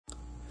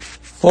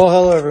Well,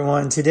 hello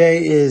everyone.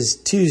 Today is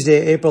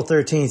Tuesday, April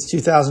 13th,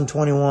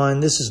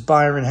 2021. This is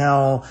Byron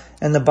Howell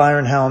and the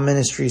Byron Howell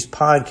Ministries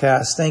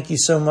podcast. Thank you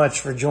so much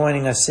for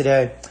joining us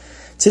today.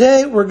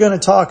 Today we're going to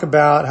talk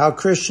about how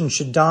Christians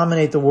should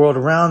dominate the world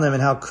around them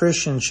and how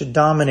Christians should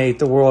dominate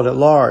the world at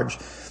large.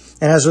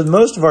 And as with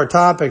most of our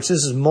topics,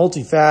 this is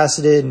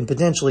multifaceted and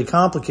potentially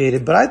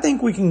complicated, but I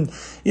think we can,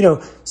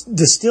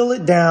 distill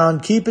it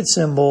down, keep it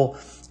simple,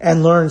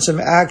 and learn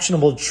some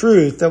actionable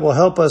truth that will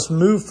help us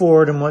move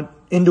forward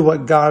into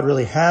what God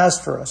really has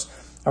for us.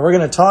 And we're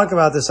going to talk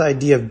about this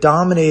idea of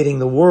dominating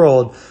the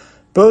world,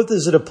 both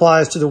as it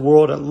applies to the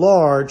world at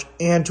large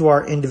and to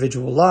our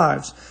individual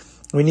lives.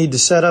 We need to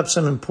set up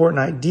some important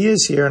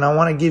ideas here, and I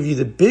want to give you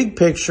the big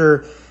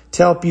picture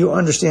to help you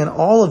understand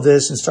all of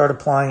this and start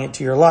applying it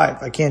to your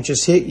life. I can't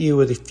just hit you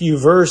with a few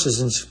verses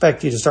and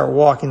expect you to start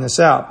walking this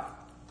out.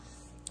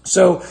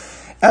 So,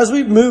 as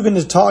we move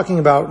into talking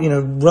about,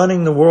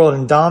 running the world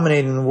and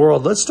dominating the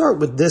world, let's start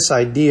with this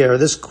idea or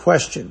this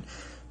question.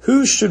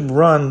 Who should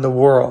run the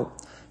world?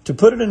 To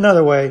put it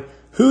another way,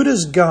 who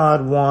does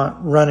God want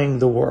running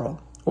the world?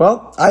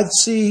 Well, I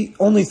see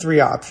only three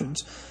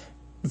options.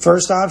 The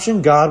first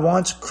option, God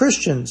wants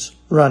Christians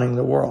running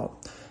the world.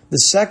 The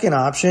second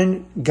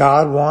option,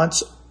 God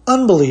wants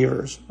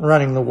unbelievers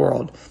running the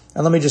world.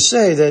 And let me just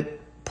say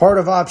that part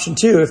of option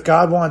two, if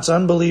God wants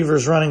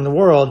unbelievers running the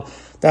world,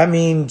 that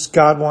means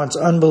God wants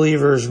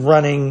unbelievers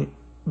running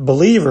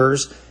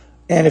believers.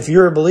 And if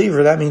you're a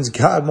believer, that means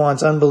God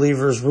wants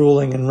unbelievers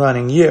ruling and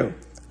running you.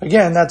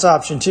 Again, that's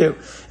option two.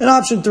 And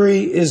option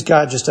three is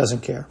God just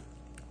doesn't care.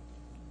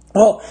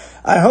 Well,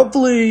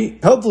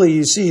 hopefully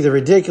you see the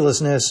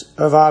ridiculousness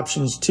of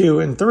options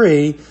 2 and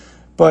 3,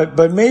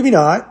 but maybe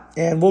not.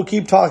 And we'll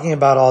keep talking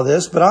about all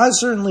this. But I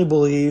certainly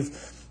believe,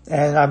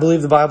 and I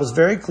believe the Bible is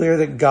very clear,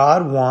 that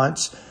God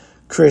wants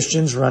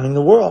Christians running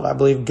the world. I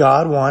believe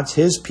God wants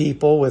His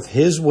people with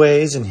His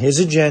ways and His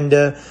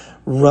agenda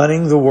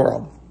running the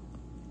world.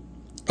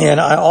 And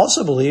I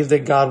also believe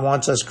that God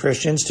wants us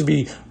Christians to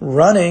be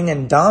running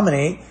and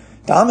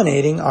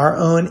dominating our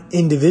own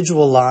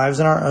individual lives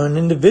and our own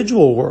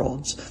individual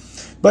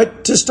worlds.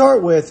 But to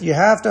start with, you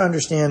have to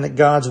understand that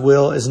God's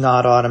will is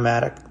not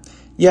automatic.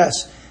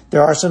 Yes,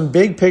 there are some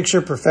big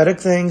picture prophetic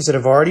things that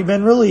have already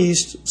been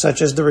released,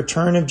 such as the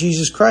return of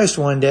Jesus Christ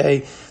one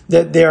day,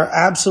 that they are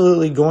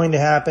absolutely going to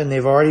happen.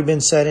 They've already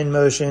been set in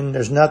motion.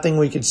 There's nothing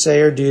we could say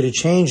or do to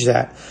change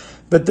that.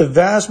 But the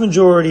vast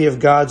majority of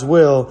God's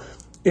will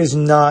is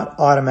not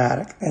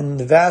automatic. And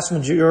the vast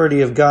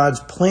majority of God's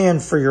plan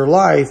for your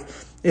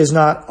life is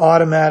not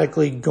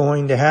automatically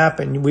going to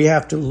happen. We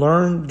have to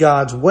learn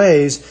God's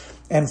ways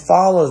and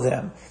follow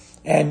them.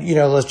 And,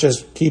 let's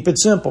just keep it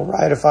simple,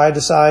 right? If I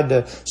decide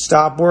to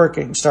stop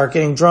working, start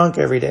getting drunk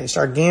every day,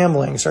 start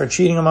gambling, start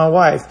cheating on my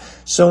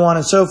wife, so on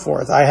and so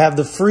forth, I have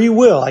the free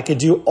will. I could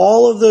do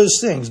all of those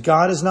things.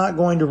 God is not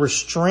going to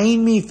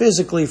restrain me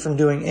physically from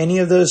doing any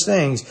of those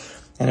things.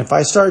 And if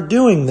I start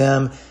doing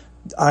them,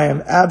 I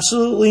am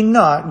absolutely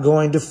not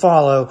going to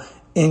follow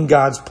in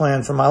God's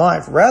plan for my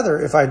life. Rather,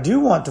 if I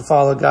do want to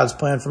follow God's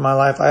plan for my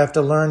life, I have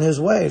to learn His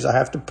ways. I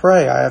have to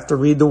pray. I have to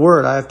read the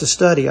Word. I have to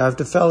study. I have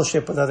to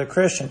fellowship with other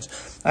Christians.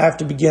 I have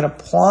to begin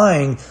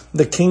applying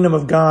the kingdom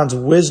of God's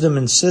wisdom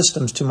and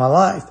systems to my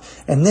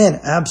life. And then,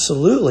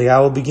 absolutely,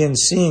 I will begin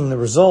seeing the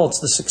results,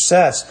 the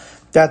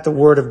success that the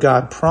Word of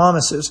God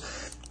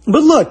promises.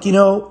 But look,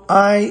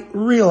 I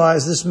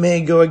realize this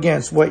may go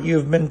against what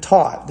you've been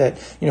taught, that,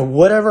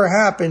 whatever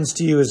happens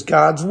to you is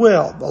God's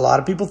will. A lot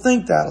of people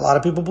think that. A lot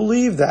of people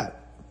believe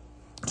that.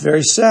 It's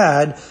very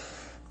sad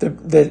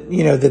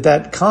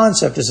that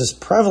concept is as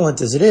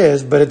prevalent as it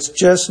is, but it's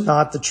just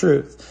not the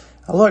truth.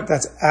 Now look,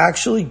 that's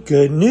actually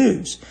good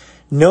news.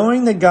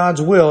 Knowing that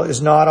God's will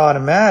is not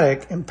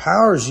automatic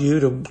empowers you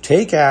to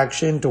take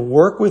action, to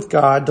work with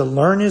God, to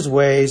learn His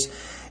ways,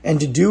 and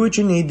to do what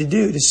you need to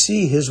do to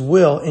see His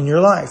will in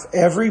your life.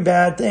 Every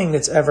bad thing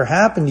that's ever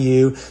happened to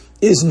you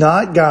is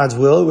not God's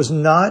will. It was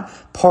not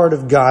part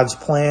of God's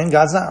plan.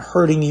 God's not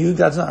hurting you.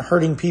 God's not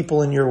hurting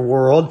people in your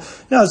world.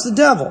 No, it's the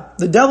devil.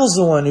 The devil's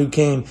the one who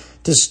came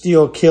to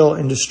steal, kill,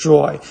 and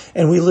destroy.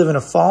 And we live in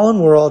a fallen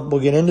world.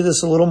 We'll get into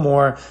this a little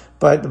more,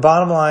 but the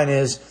bottom line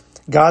is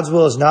God's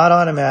will is not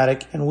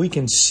automatic, and we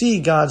can see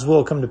God's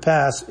will come to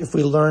pass if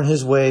we learn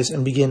His ways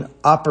and begin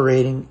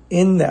operating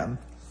in them.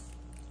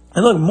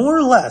 And look, more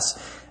or less,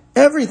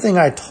 everything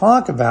I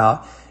talk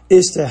about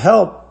is to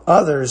help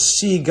others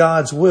see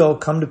God's will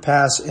come to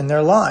pass in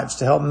their lives,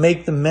 to help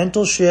make the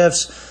mental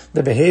shifts,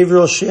 the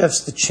behavioral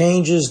shifts, the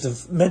changes,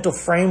 the mental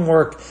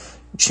framework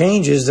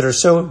changes that are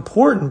so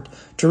important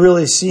to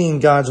really seeing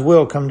God's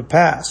will come to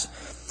pass.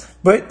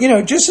 But,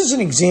 just as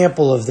an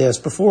example of this,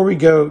 before we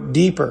go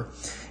deeper,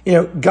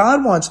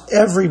 God wants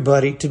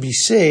everybody to be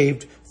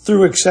saved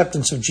through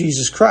acceptance of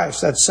Jesus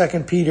Christ. That's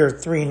 2 Peter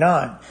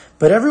 3:9.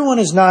 But everyone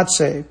is not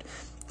saved.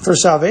 For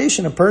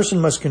salvation, a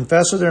person must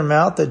confess with their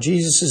mouth that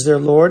Jesus is their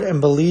Lord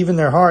and believe in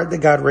their heart that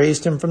God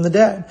raised Him from the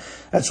dead.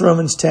 That's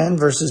Romans 10,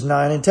 verses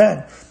 9 and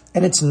 10.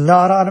 And it's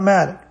not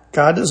automatic.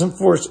 God doesn't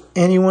force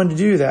anyone to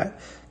do that.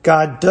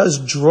 God does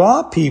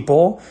draw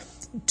people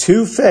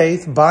to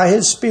faith by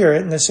His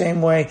Spirit, in the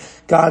same way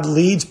God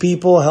leads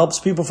people, helps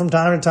people from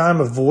time to time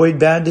avoid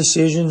bad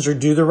decisions or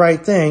do the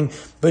right thing,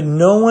 but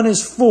no one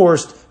is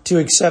forced to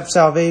accept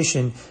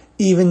salvation,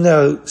 even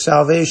though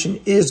salvation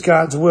is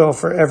God's will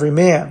for every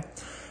man.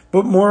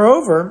 But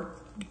moreover,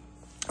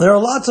 there are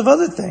lots of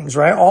other things,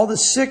 right? All the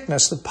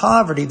sickness, the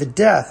poverty, the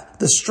death,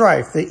 the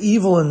strife, the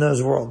evil in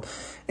this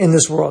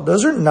world.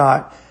 Those are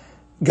not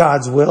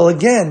God's will.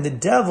 Again, the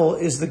devil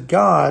is the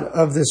god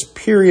of this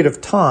period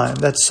of time.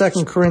 That's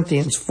 2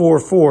 Corinthians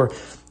 4:4.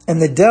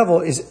 And the devil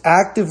is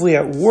actively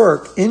at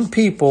work in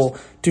people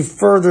to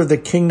further the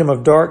kingdom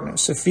of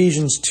darkness.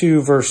 Ephesians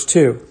 2 verse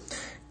 2.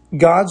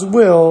 God's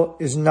will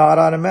is not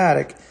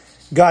automatic.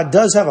 God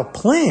does have a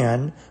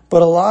plan,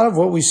 but a lot of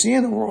what we see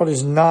in the world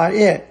is not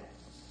it.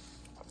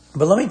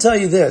 But let me tell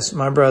you this,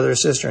 my brother or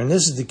sister, and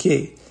this is the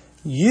key.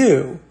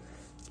 You,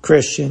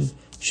 Christian,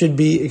 should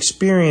be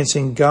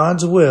experiencing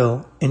God's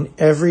will in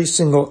every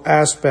single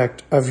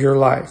aspect of your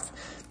life.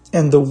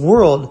 And the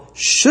world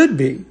should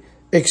be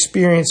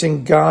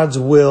experiencing God's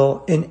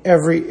will in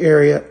every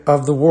area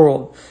of the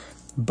world.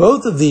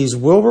 Both of these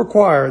will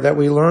require that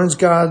we learn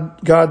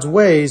God's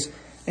ways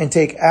and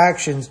take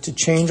actions to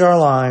change our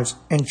lives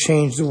and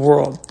change the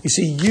world. You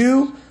see,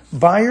 you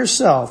by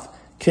yourself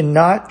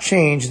cannot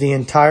change the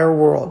entire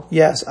world.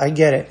 Yes, I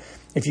get it.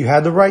 If you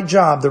had the right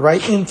job, the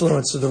right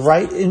influence, or the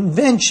right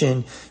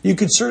invention, you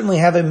could certainly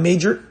have a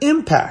major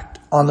impact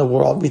on the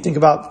world. We think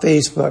about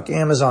Facebook,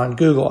 Amazon,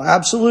 Google,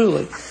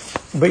 absolutely.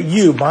 But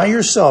you, by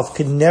yourself,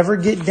 could never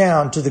get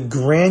down to the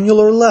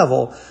granular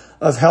level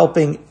of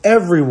helping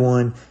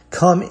everyone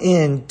come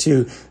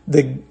into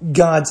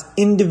God's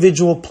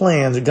individual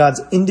plans, or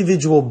God's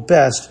individual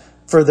best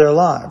for their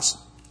lives.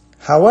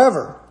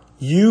 However,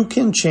 you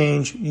can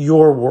change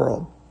your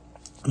world.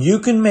 You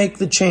can make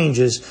the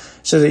changes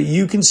so that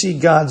you can see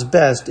God's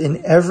best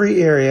in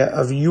every area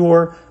of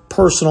your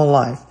personal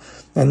life.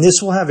 And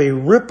this will have a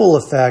ripple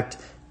effect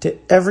to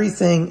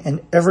everything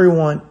and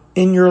everyone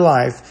in your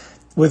life,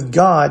 with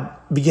God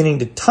beginning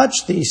to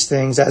touch these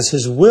things as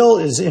His will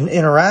is in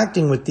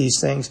interacting with these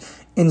things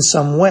in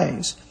some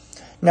ways.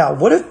 Now,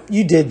 what if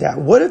you did that?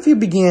 What if you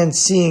began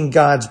seeing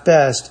God's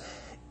best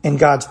and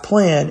God's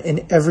plan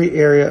in every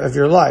area of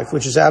your life,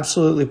 which is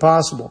absolutely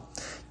possible?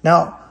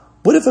 Now,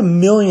 what if 1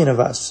 million of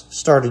us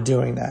started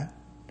doing that?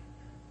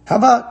 How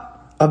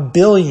about 1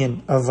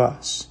 billion of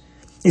us?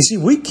 You see,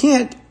 we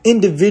can't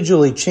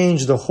individually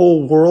change the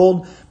whole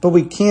world, but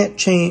we can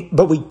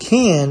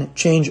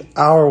change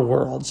our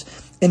worlds.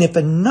 And if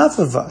enough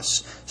of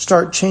us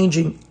start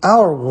changing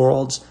our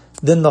worlds,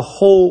 then the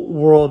whole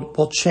world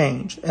will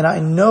change. And I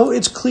know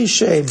it's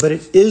cliche, but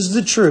it is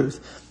the truth.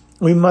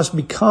 We must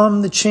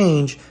become the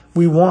change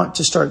we want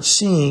to start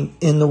seeing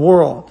in the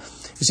world.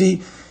 You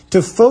see,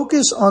 to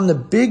focus on the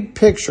big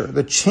picture,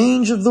 the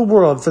change of the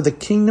world for the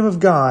kingdom of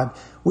God,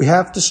 we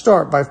have to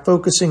start by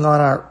focusing on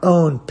our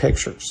own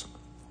pictures.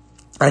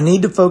 I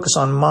need to focus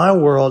on my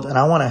world, and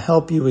I want to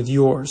help you with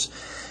yours.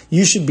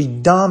 You should be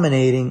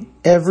dominating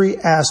every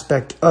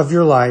aspect of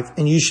your life,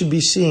 and you should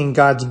be seeing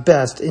God's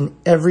best in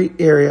every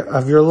area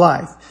of your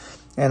life.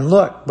 And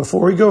look,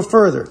 before we go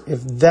further,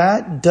 if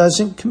that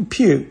doesn't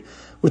compute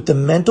with the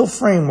mental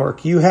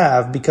framework you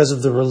have because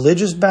of the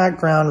religious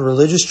background,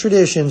 religious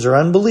traditions, or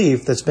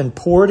unbelief that's been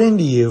poured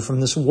into you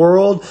from this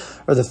world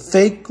or the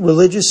fake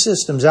religious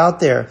systems out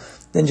there,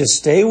 then just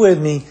stay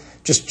with me.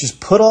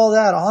 Just put all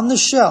that on the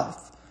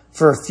shelf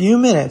for a few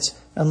minutes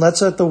and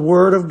let's let the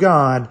Word of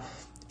God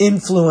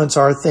influence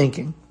our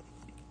thinking.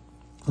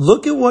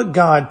 Look at what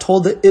God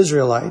told the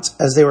Israelites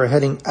as they were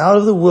heading out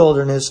of the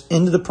wilderness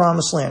into the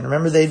promised land.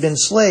 Remember, they'd been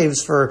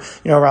slaves for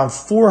around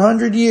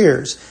 400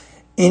 years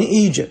in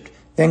Egypt.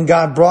 Then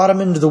God brought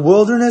them into the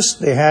wilderness.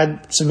 They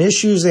had some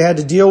issues they had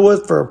to deal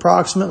with for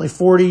approximately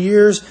 40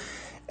 years.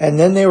 And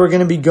then they were going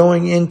to be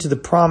going into the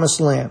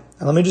promised land.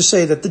 And let me just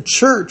say that the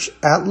church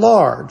at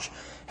large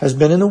has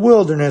been in the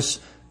wilderness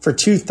for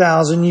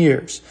 2,000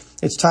 years.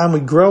 It's time we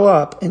grow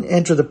up and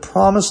enter the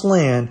promised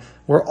land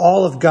where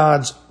all of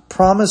God's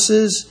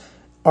promises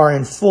are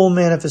in full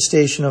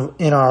manifestation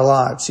in our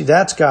lives. See,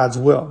 that's God's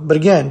will. But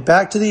again,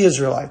 back to the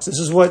Israelites. This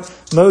is what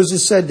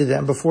Moses said to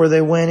them before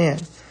they went in.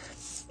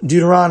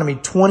 Deuteronomy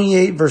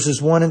 28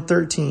 verses 1 and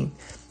 13.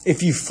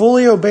 If you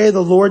fully obey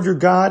the Lord your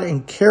God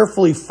and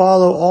carefully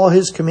follow all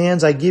His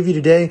commands I give you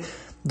today,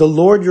 the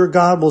Lord your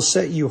God will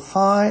set you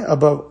high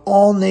above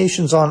all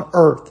nations on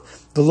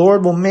earth. The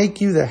Lord will make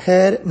you the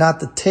head,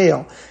 not the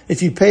tail.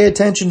 If you pay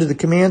attention to the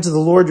commands of the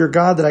Lord your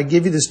God that I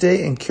give you this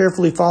day and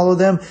carefully follow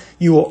them,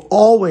 you will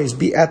always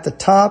be at the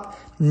top,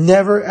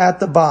 never at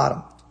the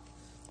bottom.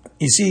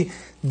 You see,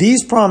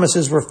 these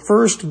promises were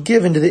first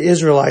given to the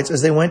Israelites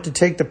as they went to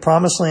take the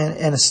promised land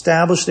and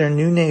establish their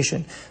new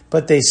nation,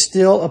 but they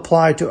still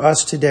apply to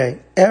us today.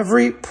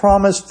 Every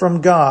promise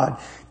from God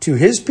to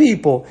His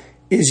people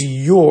is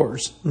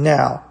yours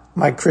now,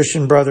 my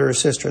Christian brother or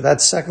sister.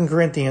 That's 2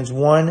 Corinthians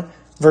 1,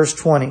 verse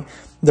 20.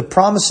 The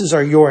promises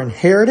are your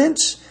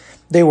inheritance.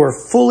 They were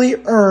fully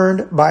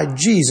earned by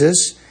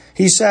Jesus.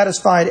 He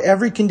satisfied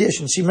every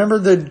condition. See, remember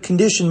the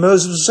condition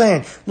Moses was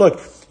saying,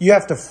 look, You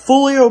have to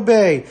fully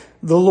obey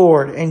the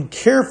Lord and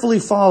carefully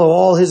follow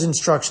all his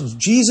instructions.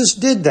 Jesus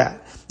did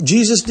that.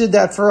 Jesus did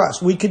that for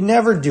us. We could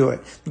never do it.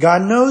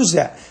 God knows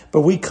that.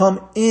 But we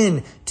come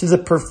in to the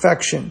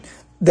perfection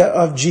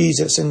of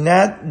Jesus. And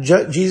that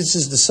Jesus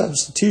is the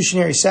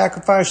substitutionary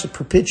sacrifice, the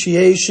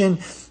propitiation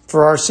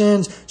for our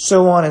sins,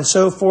 so on and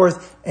so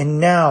forth.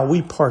 And now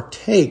we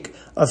partake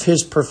of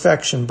his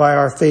perfection by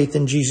our faith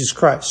in Jesus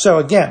Christ. So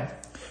again,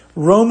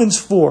 Romans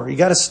 4. You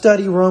got to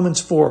study Romans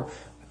 4.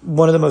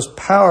 One of the most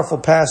powerful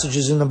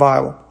passages in the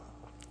Bible.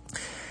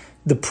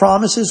 The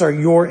promises are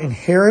your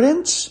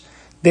inheritance.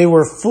 They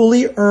were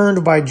fully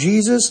earned by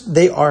Jesus.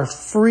 They are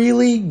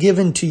freely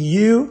given to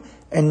you.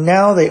 And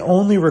now they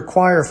only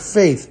require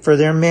faith for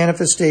their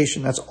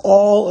manifestation. That's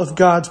all of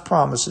God's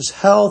promises.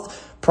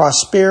 Health,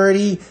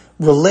 prosperity,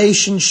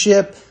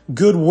 relationship,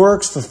 good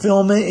works,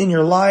 fulfillment in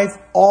your life.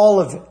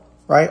 All of it,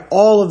 right?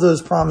 All of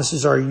those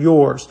promises are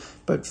yours.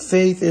 But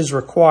faith is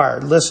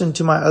required. Listen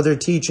to my other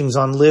teachings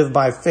on live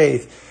by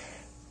faith.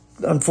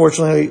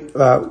 Unfortunately,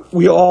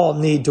 we all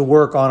need to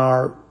work on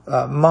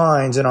our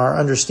minds and our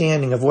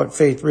understanding of what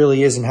faith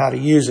really is and how to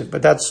use it.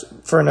 But that's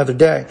for another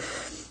day.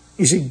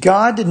 You see,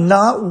 God did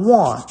not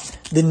want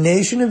the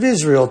nation of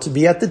Israel to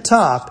be at the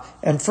top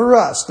and for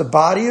us, the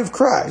body of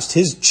Christ,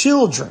 his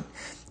children,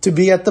 to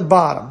be at the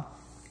bottom.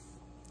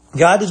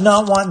 God does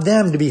not want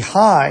them to be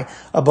high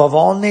above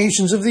all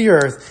nations of the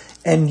earth.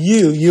 And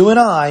you and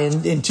I,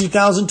 in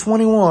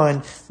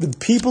 2021, the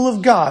people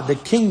of God, the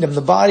kingdom,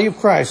 the body of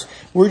Christ,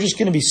 we're just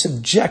going to be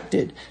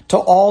subjected to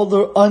all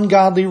the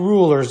ungodly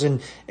rulers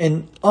and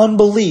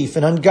unbelief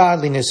and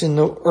ungodliness in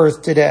the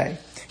earth today.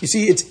 You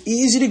see, it's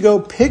easy to go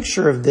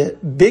picture of the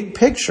big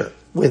picture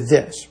with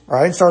this,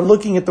 right? Start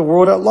looking at the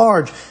world at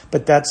large,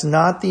 but that's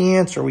not the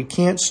answer. We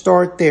can't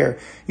start there.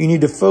 You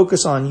need to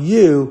focus on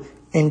you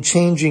and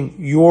changing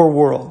your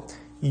world.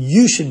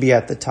 You should be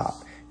at the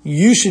top.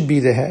 You should be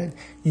the head.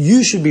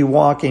 You should be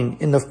walking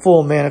in the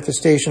full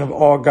manifestation of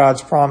all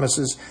God's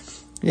promises.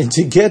 And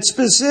to get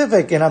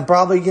specific, and I'm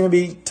probably going to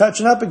be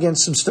touching up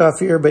against some stuff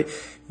here, but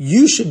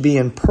you should be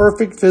in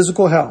perfect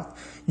physical health.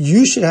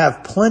 You should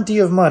have plenty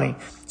of money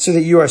so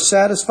that you are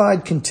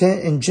satisfied,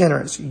 content, and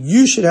generous.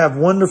 You should have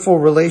wonderful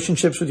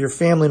relationships with your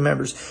family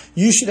members.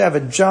 You should have a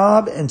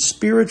job and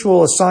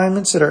spiritual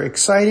assignments that are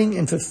exciting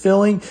and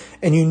fulfilling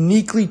and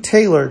uniquely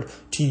tailored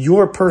to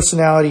your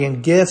personality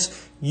and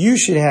gifts. You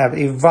should have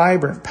a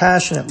vibrant,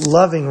 passionate,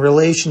 loving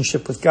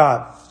relationship with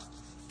God.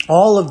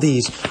 All of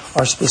these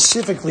are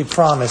specifically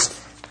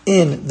promised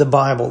in the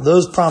Bible.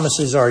 Those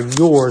promises are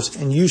yours,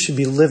 and you should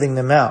be living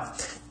them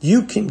out.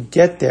 You can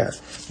get there.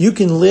 You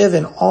can live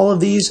in all of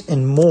these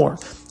and more.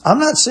 I'm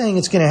not saying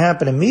it's going to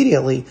happen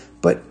immediately,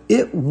 but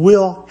it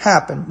will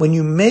happen. When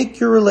you make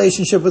your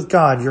relationship with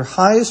God your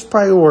highest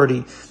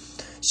priority,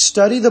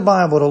 study the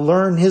Bible to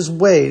learn his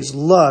ways,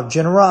 love,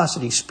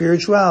 generosity,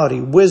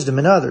 spirituality, wisdom,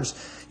 and others.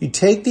 You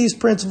take these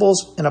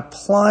principles and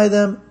apply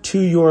them to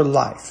your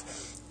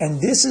life. And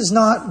this is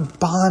not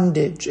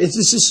bondage.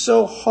 This is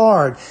so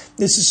hard.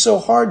 This is so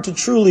hard to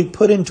truly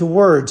put into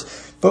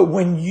words. But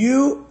when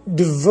you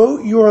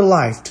devote your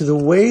life to the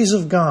ways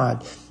of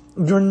God,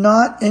 you're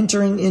not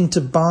entering into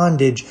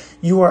bondage.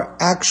 You are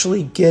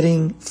actually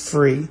getting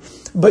free.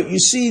 But you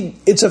see,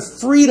 it's a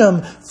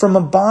freedom from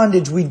a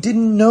bondage we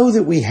didn't know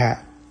that we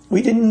had.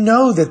 We didn't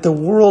know that the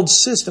world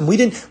system, we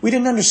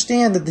didn't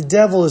understand that the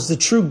devil is the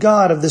true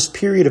God of this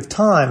period of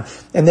time,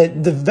 and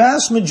that the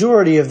vast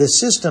majority of the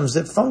systems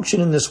that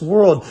function in this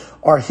world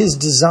are his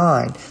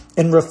design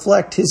and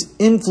reflect his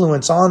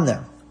influence on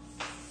them.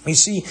 You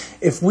see,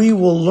 if we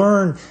will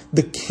learn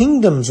the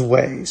kingdom's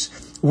ways,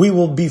 we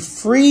will be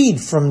freed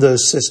from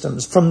those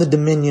systems, from the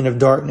dominion of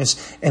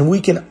darkness, and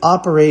we can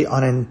operate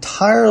on an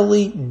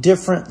entirely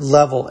different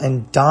level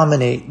and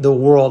dominate the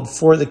world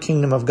for the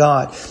kingdom of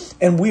God.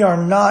 And we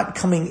are not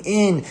coming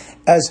in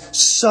as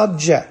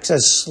subjects,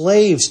 as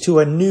slaves to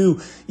a new,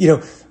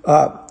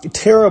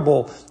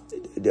 terrible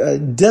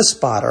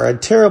despot or a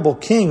terrible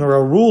king or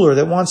a ruler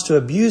that wants to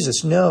abuse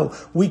us. No,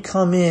 we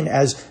come in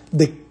as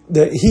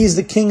he's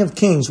the King of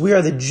Kings. We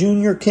are the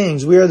junior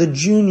kings. We are the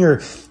junior,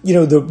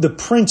 the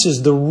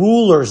princes, the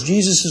rulers.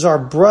 Jesus is our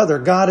brother.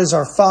 God is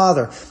our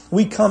father.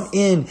 We come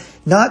in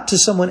not to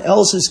someone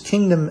else's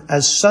kingdom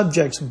as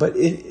subjects, but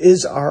it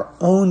is our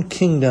own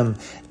kingdom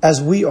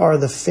as we are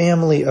the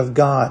family of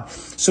God.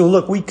 So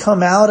look, we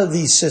come out of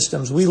these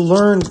systems. We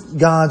learn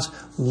God's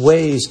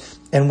ways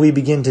and we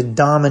begin to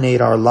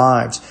dominate our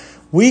lives.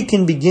 We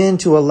can begin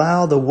to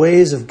allow the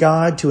ways of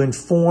God to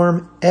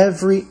inform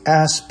every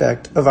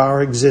aspect of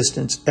our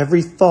existence,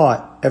 every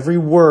thought, every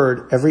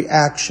word, every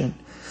action.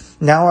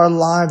 Now our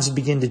lives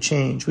begin to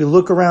change. We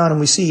look around and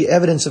we see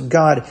evidence of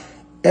God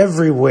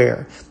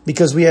everywhere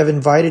because we have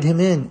invited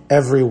him in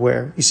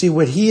everywhere. You see,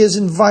 what he has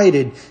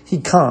invited, he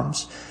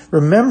comes.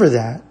 Remember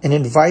that and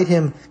invite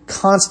him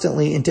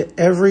constantly into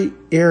every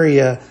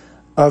area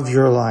of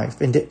your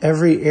life, into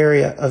every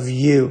area of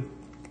you.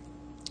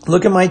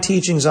 Look at my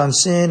teachings on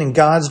sin and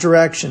God's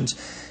directions.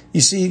 You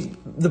see,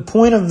 the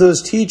point of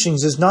those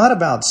teachings is not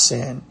about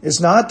sin. It's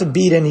not to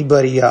beat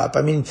anybody up.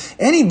 I mean,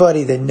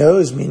 anybody that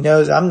knows me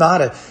knows I'm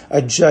not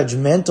a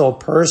judgmental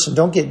person.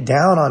 Don't get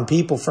down on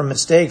people for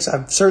mistakes.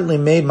 I've certainly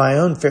made my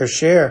own fair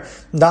share.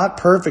 Not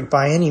perfect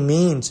by any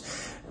means.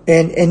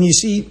 And you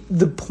see,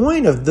 the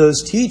point of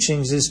those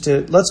teachings is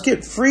to let's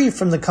get free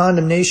from the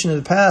condemnation of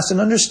the past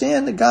and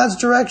understand that God's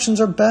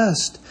directions are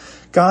best.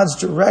 God's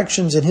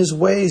directions and His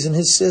ways and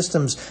His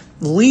systems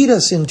lead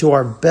us into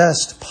our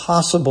best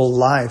possible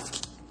life.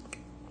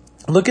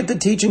 Look at the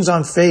teachings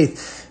on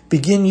faith.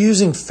 Begin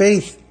using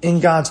faith in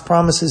God's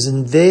promises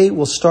and they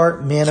will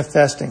start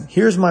manifesting.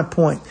 Here's my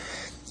point.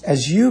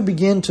 As you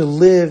begin to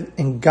live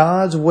in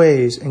God's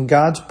ways and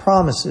God's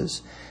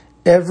promises,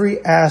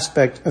 every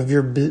aspect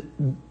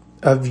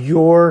of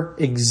your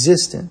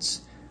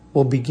existence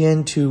will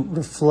begin to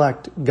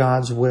reflect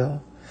God's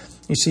will.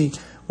 You see,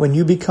 when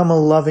you become a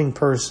loving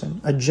person,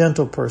 a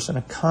gentle person,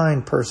 a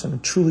kind person, a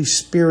truly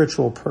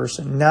spiritual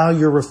person, now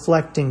you're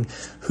reflecting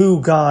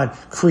who God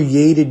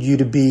created you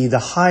to be, the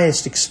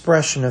highest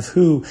expression of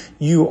who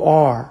you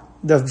are,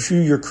 of who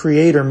your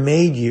Creator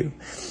made you.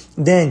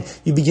 Then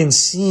you begin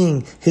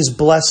seeing His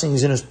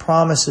blessings and His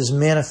promises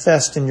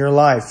manifest in your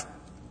life.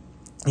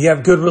 You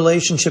have good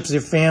relationships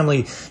with your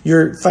family.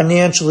 You're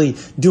financially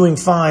doing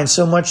fine,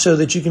 so much so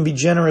that you can be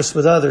generous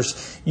with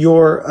others.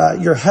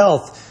 Your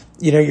health.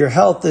 Your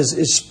health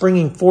is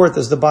springing forth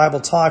as the Bible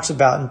talks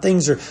about, and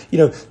things are,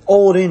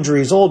 old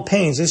injuries, old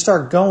pains, they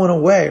start going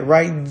away,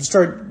 right? You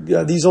start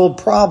these old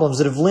problems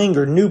that have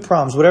lingered, new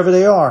problems, whatever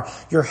they are.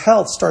 Your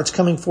health starts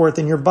coming forth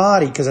in your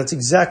body because that's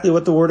exactly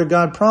what the Word of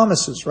God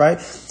promises,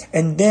 right?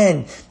 And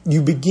then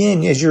you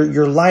begin, as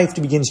your life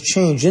begins to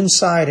change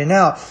inside and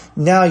out,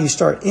 now you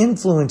start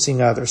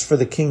influencing others for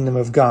the kingdom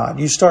of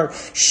God. You start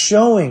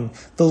showing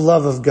the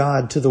love of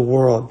God to the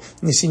world.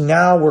 And you see,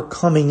 now we're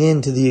coming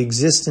into the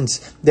existence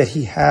that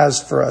He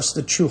has for us,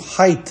 the true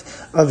height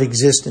of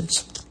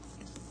existence.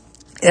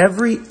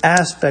 Every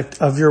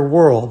aspect of your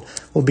world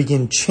will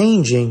begin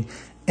changing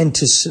and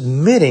to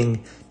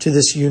submitting to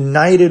this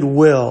united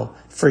will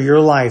for your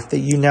life that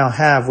you now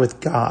have with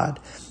God.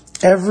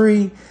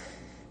 Every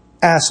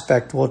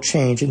aspect will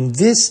change. And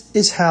this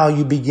is how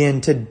you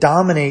begin to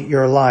dominate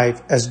your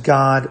life as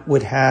God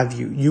would have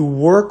you. You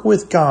work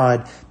with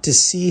God to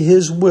see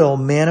His will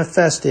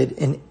manifested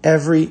in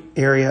every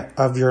area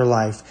of your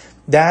life.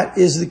 That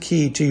is the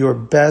key to your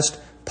best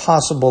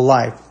possible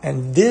life.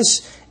 And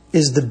this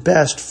is the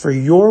best for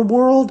your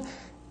world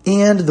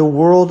and the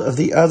world of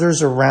the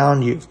others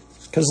around you.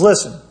 Because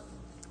listen,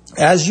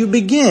 as you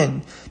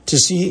begin to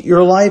see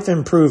your life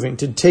improving,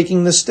 to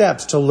taking the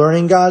steps, to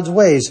learning God's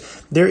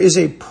ways, there is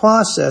a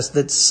process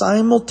that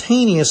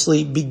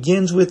simultaneously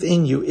begins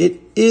within you. It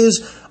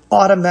is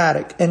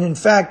automatic. And in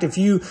fact, if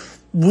you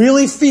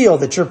really feel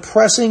that you're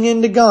pressing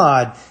into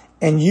God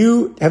and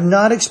you have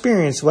not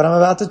experienced what I'm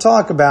about to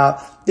talk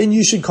about, then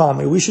you should call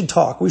me. We should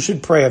talk. We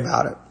should pray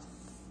about it.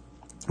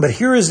 But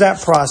here is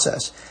that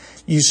process.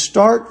 You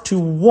start to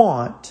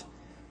want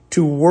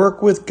to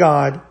work with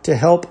God to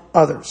help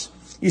others.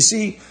 You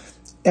see,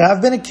 and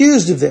I've been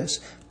accused of this.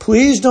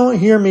 Please don't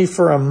hear me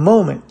for a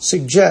moment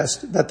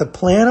suggest that the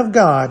plan of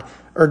God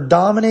or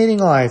dominating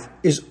life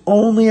is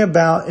only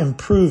about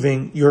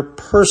improving your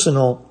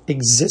personal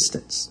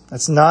existence.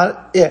 That's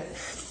not it.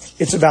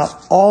 It's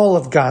about all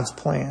of God's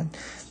plan.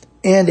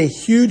 And a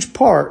huge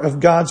part of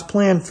God's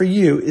plan for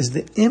you is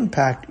the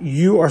impact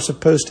you are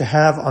supposed to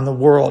have on the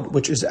world,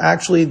 which is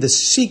actually the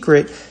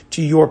secret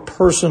to your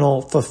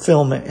personal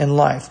fulfillment in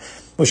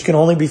life, which can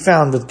only be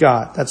found with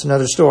God. That's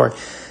another story.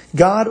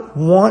 God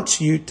wants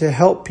you to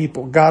help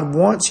people. God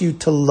wants you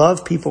to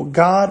love people.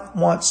 God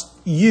wants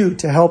you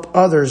to help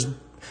others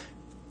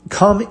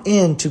come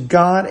into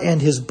God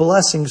and His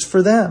blessings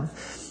for them.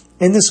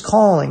 In this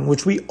calling,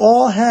 which we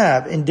all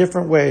have in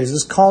different ways,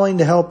 this calling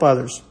to help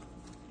others,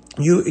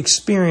 you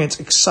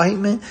experience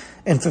excitement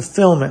and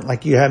fulfillment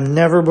like you have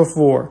never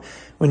before.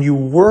 When you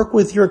work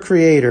with your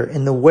Creator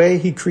in the way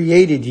He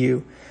created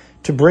you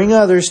to bring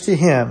others to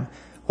Him,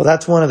 well,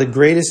 that's one of the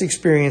greatest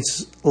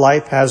experiences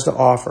life has to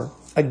offer.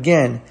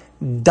 Again,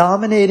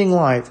 dominating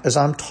life, as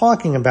I'm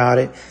talking about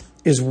it,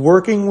 is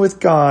working with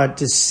God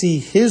to see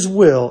His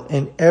will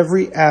in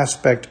every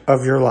aspect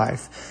of your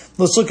life.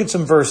 Let's look at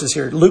some verses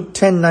here. Luke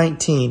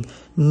 10:19,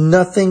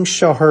 nothing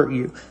shall hurt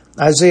you.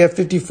 Isaiah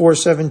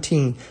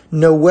 54:17,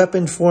 no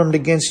weapon formed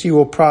against you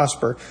will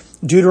prosper.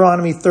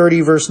 Deuteronomy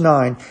 30 verse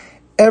 9,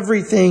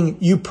 everything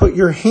you put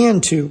your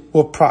hand to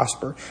will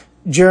prosper.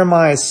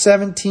 Jeremiah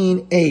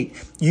 17:8,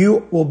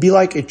 you will be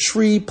like a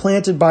tree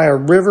planted by a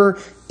river.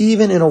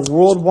 Even in a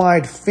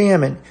worldwide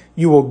famine,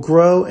 you will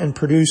grow and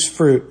produce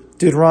fruit.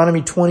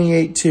 Deuteronomy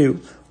 28:2,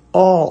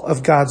 all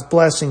of God's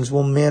blessings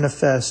will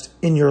manifest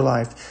in your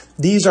life.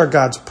 These are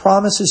God's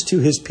promises to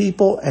His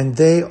people, and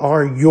they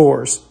are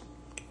yours.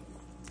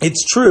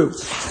 It's true.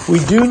 We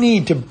do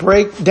need to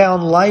break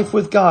down life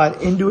with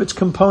God into its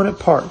component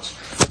parts.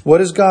 What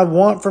does God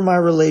want for my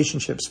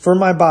relationships, for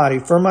my body,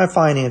 for my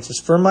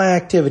finances, for my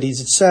activities,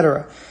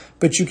 etc.?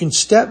 But you can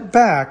step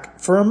back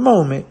for a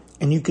moment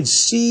and you can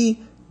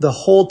see the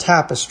whole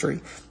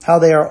tapestry, how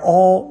they are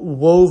all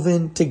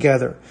woven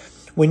together.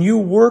 When you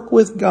work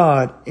with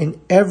God in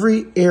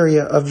every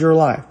area of your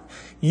life,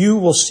 you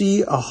will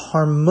see a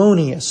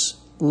harmonious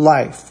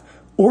life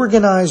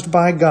organized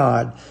by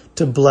God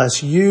to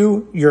bless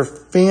you, your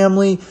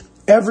family,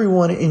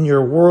 everyone in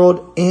your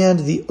world, and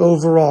the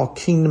overall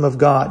kingdom of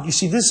God. You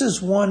see, this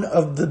is one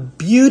of the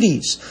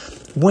beauties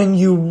when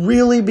you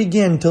really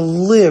begin to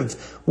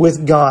live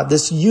with God,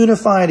 this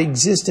unified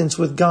existence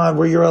with God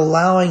where you're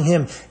allowing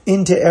Him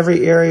into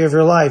every area of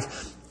your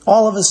life.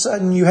 All of a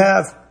sudden you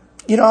have,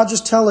 I'll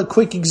just tell a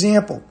quick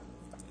example.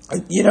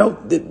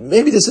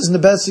 Maybe this isn't the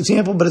best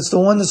example, but it's the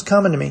one that's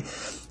coming to me.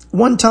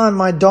 One time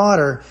my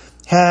daughter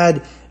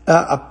had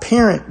a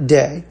parent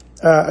day.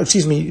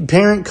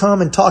 Parent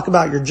come and talk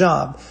about your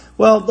job.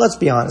 Well, let's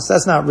be honest,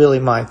 that's not really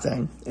my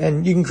thing.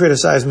 And you can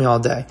criticize me all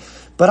day.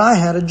 But I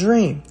had a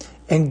dream.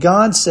 And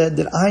God said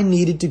that I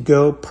needed to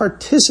go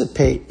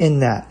participate in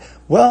that.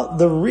 Well,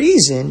 the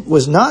reason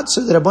was not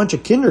so that a bunch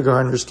of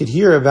kindergartners could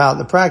hear about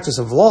the practice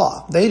of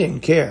law. They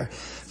didn't care.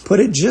 But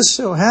it just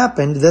so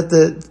happened that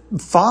the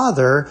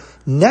father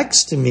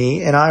next to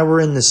me and I were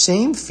in the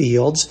same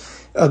fields.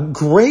 A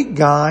great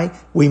guy.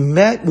 We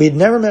had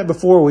never met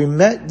before. We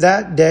met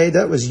that day.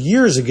 That was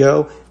years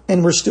ago.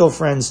 And we're still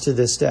friends to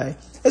this day.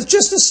 It's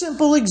just a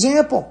simple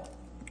example.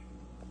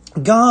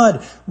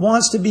 God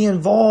wants to be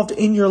involved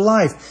in your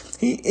life,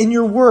 in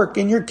your work,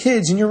 in your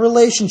kids, in your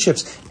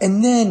relationships.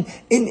 And then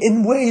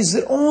in ways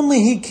that only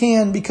He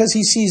can, because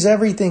He sees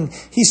everything,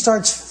 He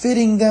starts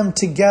fitting them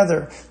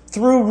together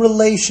through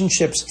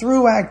relationships,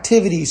 through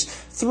activities,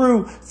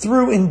 through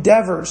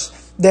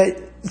endeavors,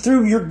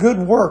 through your good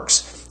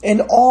works.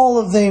 And all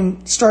of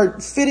them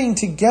start fitting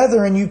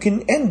together, and you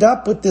can end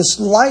up with this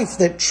life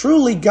that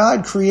truly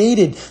God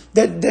created,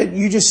 that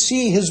you just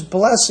see His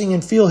blessing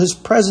and feel His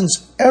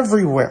presence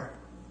everywhere.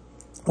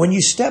 When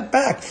you step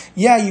back,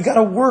 you got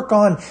to work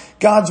on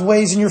God's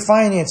ways in your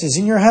finances,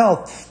 in your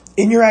health,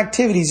 in your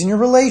activities, in your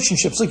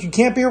relationships. Like, you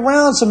can't be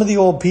around some of the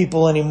old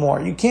people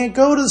anymore. You can't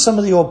go to some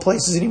of the old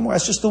places anymore.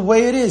 That's just the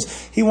way it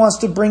is. He wants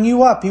to bring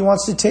you up. He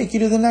wants to take you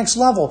to the next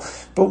level.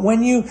 But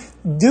when you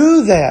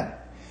do that,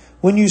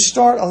 when you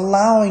start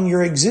allowing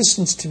your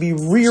existence to be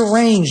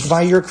rearranged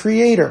by your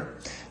Creator,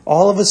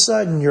 all of a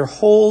sudden your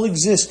whole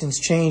existence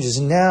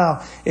changes.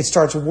 Now it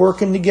starts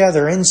working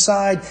together.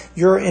 Inside,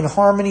 you're in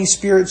harmony,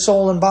 spirit,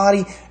 soul, and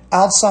body.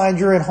 Outside,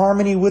 you're in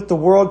harmony with the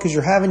world because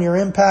you're having your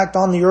impact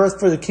on the earth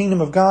for the kingdom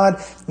of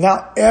God.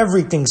 Now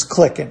everything's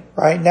clicking,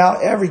 right? Now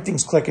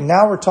everything's clicking.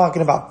 Now we're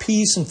talking about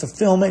peace and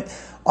fulfillment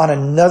on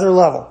another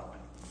level.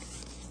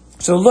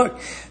 So look,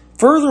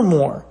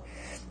 furthermore,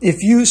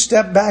 if you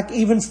step back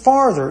even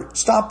farther,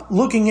 stop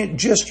looking at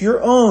just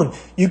your own.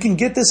 You can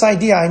get this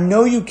idea. I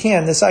know you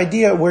can. This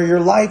idea where your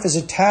life is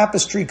a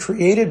tapestry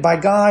created by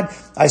God.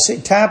 I say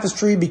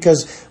tapestry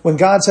because when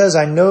God says,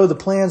 I know the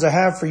plans I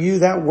have for you,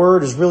 that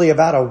word is really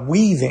about a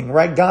weaving,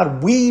 right?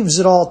 God weaves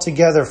it all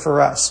together for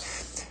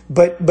us.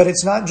 But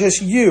it's not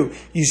just you.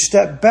 You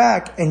step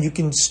back and you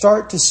can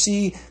start to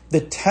see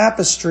the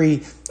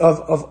tapestry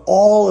of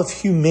all of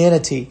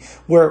humanity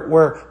where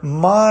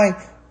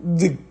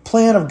the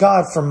plan of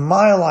God for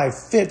my life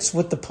fits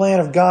with the plan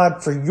of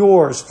God for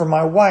yours, for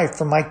my wife,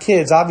 for my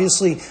kids.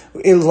 Obviously,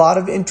 a lot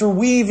of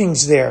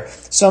interweavings there.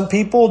 Some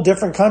people,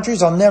 different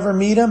countries, I'll never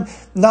meet them.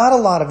 Not a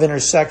lot of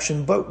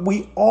intersection, but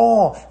we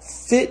all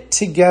fit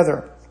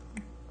together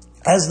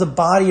as the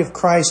body of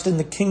Christ in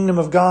the kingdom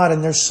of God.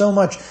 And there's so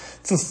much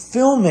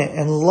fulfillment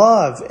and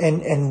love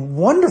and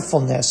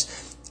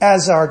wonderfulness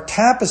as our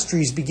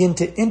tapestries begin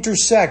to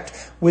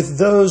intersect with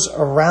those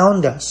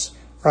around us,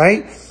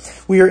 right?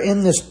 We are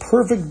in this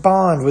perfect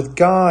bond with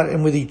God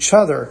and with each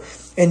other.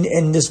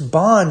 And this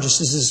bond just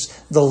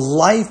is the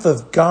life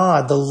of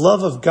God, the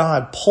love of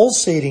God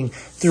pulsating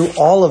through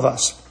all of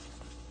us.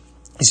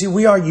 You see,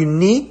 we are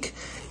unique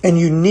and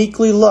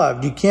uniquely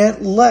loved. You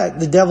can't let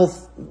the devil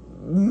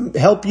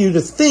help you to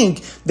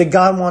think that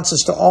God wants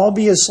us to all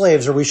be His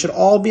slaves, or we should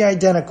all be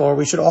identical, or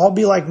we should all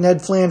be like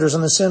Ned Flanders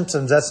on The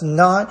Simpsons. That's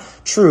not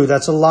true.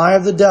 That's a lie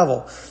of the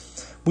devil.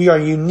 We are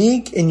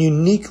unique and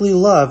uniquely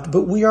loved,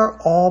 but we are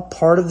all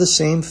part of the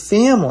same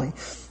family.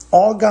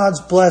 All God's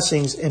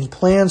blessings and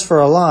plans for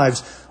our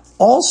lives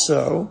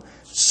also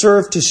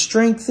serve to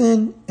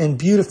strengthen and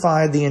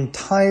beautify the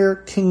entire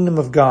kingdom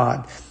of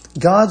God.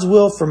 God's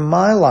will for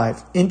my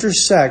life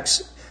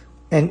intersects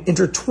and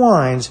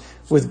intertwines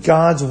with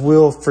God's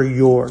will for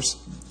yours.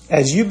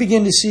 As you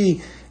begin to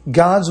see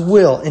God's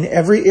will in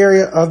every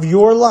area of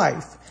your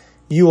life,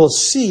 you will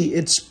see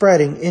it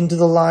spreading into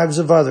the lives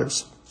of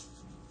others.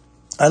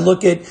 I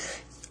look at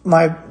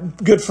my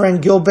good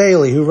friend Gil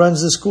Bailey, who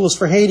runs the Schools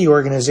for Haiti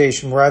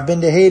organization, where I've been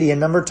to Haiti a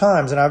number of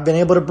times, and I've been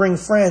able to bring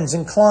friends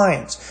and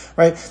clients,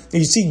 right?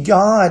 You see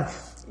God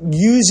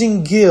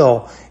using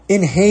Gil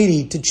in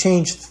Haiti to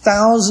change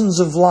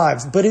thousands of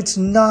lives. But it's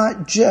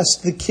not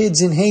just the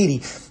kids in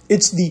Haiti.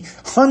 It's the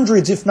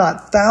hundreds, if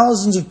not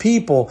thousands of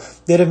people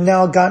that have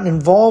now gotten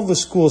involved with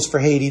Schools for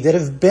Haiti, that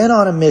have been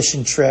on a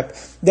mission trip,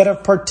 that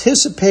have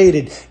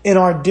participated in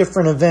our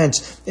different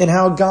events, and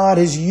how God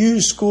has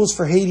used Schools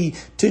for Haiti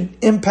to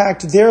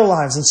impact their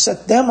lives and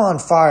set them on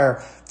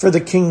fire for the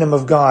kingdom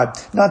of God.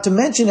 Not to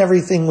mention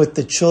everything with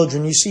the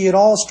children. You see, it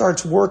all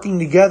starts working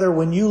together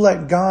when you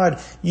let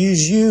God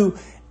use you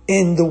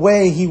in the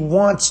way He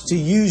wants to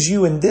use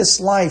you in this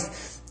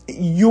life.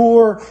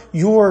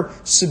 Your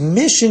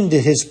submission to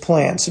His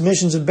plan,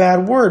 submission's a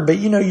bad word, but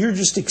you're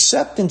just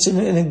acceptance and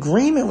an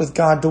agreement with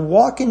God to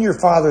walk in your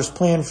Father's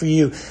plan for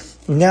you.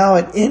 Now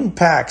it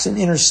impacts and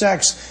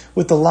intersects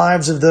with the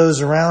lives of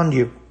those around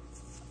you.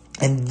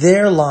 And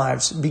their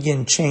lives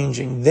begin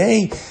changing.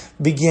 They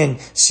begin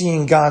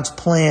seeing God's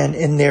plan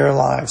in their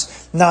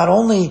lives. Not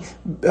only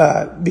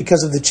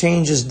because of the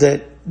changes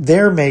that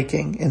they're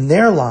making in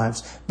their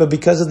lives, but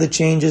because of the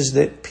changes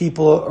that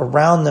people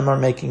around them are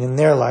making in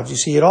their lives. You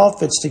see, it all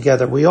fits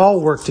together. We all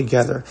work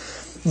together.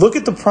 Look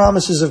at the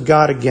promises of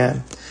God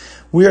again.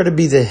 We are to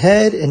be the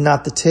head and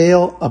not the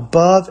tail,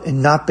 above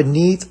and not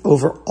beneath,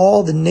 over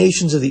all the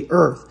nations of the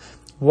earth.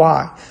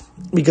 Why?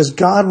 Because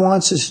God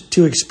wants us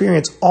to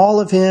experience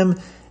all of Him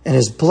and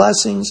His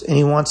blessings, and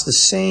He wants the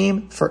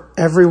same for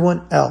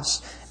everyone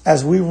else.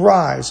 As we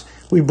rise,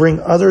 we bring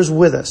others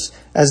with us.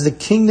 As the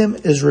kingdom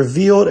is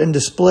revealed and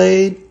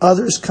displayed,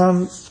 others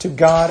come to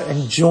God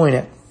and join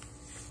it.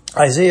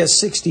 Isaiah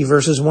 60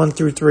 verses 1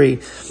 through 3.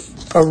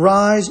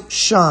 Arise,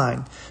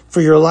 shine,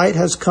 for your light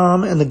has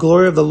come, and the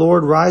glory of the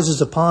Lord rises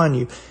upon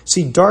you.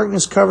 See,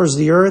 darkness covers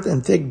the earth,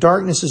 and thick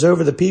darkness is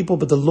over the people,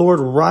 but the Lord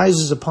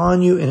rises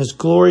upon you, and His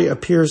glory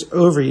appears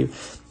over you.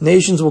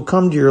 Nations will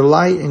come to your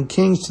light, and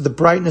kings to the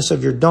brightness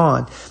of your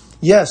dawn.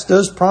 Yes,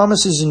 those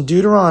promises in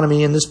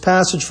Deuteronomy in this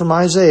passage from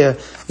Isaiah,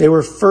 they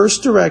were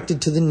first directed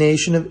to the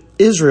nation of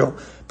Israel.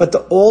 But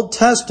the Old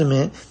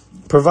Testament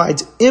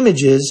provides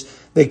images,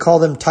 they call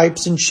them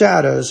types and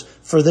shadows,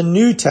 for the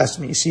New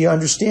Testament. You see,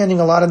 understanding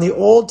a lot in the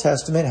Old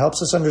Testament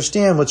helps us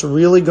understand what's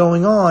really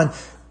going on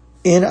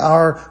in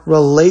our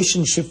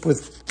relationship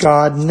with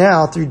God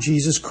now through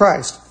Jesus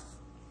Christ.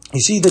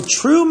 You see, the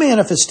true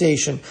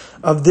manifestation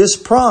of this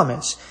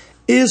promise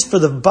is for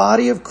the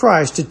body of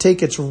Christ to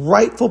take its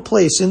rightful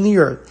place in the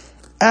earth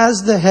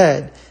as the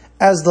head,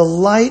 as the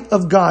light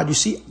of God. You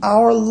see,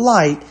 our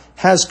light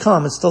has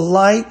come. It's the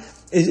light,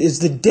 it's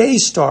the day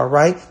star,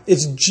 right?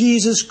 It's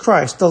Jesus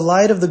Christ. The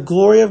light of the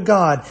glory of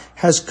God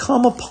has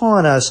come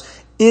upon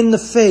us in the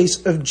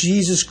face of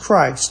Jesus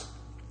Christ.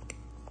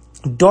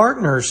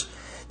 Darkness,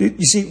 you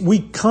see, we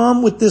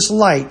come with this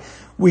light.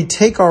 We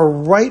take our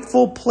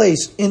rightful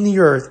place in the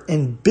earth,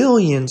 and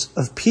billions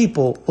of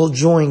people will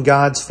join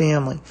God's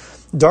family.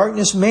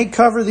 Darkness may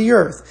cover the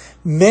earth,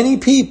 many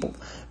people,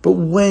 but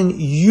when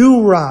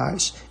you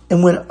rise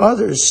and when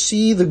others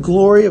see the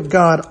glory of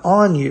God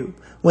on you,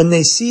 when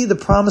they see the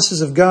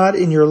promises of God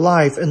in your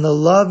life and the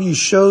love you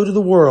show to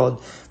the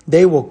world,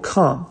 they will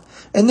come.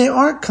 And they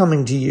aren't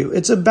coming to you.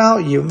 It's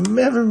about you.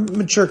 Every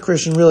mature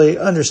Christian really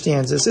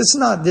understands this. It's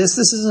not this.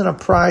 This isn't a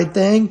pride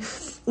thing.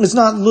 It's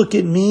not look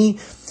at me.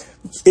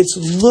 It's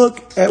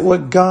look at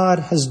what God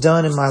has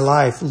done in my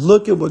life.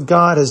 Look at what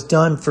God has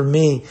done for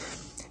me.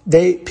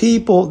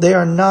 They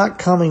are not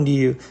coming to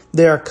you.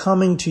 They are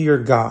coming to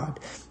your God.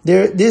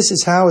 This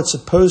is how it's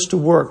supposed to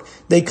work.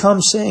 They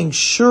come saying,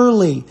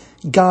 surely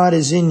God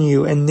is in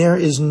you, and there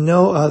is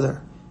no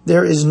other.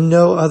 There is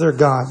no other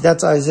God.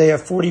 That's Isaiah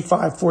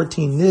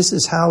 45:14. This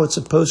is how it's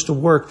supposed to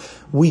work.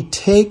 We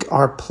take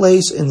our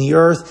place in the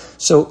earth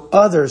so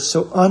others,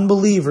 so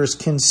unbelievers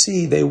can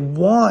see. They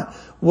want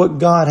what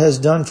God has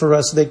done for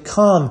us. They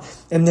come,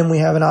 and then we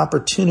have an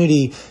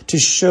opportunity to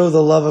show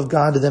the love of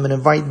God to them and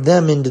invite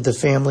them into the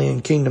family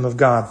and kingdom of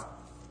God.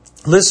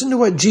 Listen to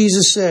what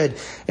Jesus said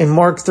in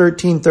Mark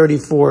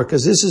 13:34,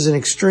 because this is an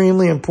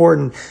extremely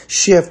important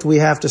shift we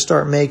have to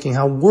start making,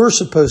 how we're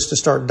supposed to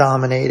start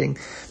dominating.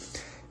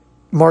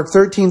 Mark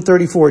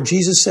 13:34,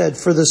 Jesus said,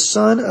 "For the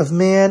Son of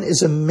Man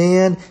is a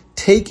man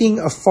taking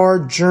a far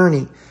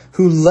journey,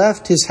 who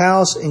left his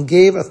house and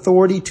gave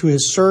authority to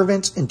his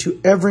servants and to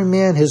every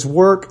man his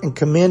work, and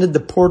commanded the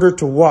porter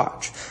to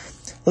watch."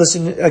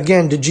 Listen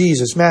again to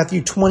Jesus,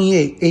 Matthew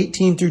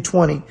 28:18 through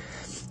 20.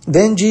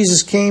 Then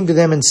Jesus came to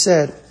them and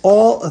said,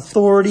 "All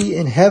authority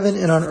in heaven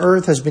and on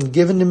earth has been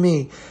given to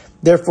me.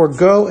 Therefore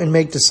go and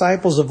make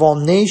disciples of all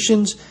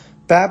nations,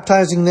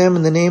 baptizing them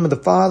in the name of the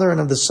Father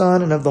and of the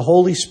Son and of the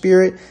Holy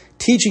Spirit,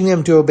 teaching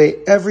them to obey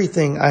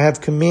everything I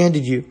have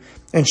commanded you.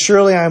 And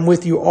surely I am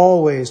with you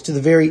always to the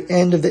very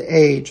end of the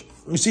age."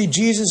 You see,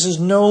 Jesus is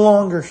no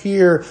longer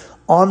here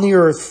on the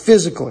earth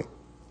physically,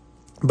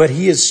 but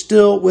He is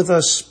still with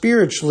us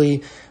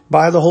spiritually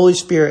by the Holy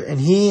Spirit. And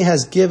He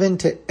has given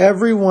to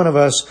every one of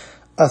us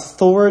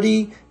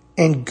authority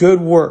and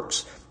good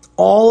works.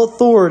 All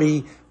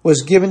authority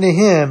was given to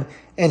Him,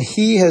 and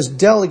He has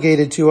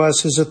delegated to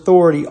us His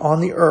authority on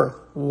the earth.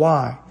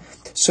 Why?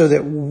 So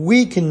that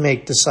we can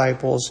make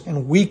disciples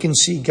and we can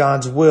see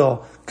God's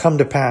will come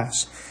to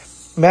pass.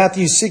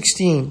 Matthew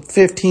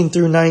 16:15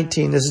 through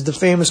 19. This is the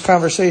famous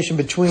conversation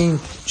between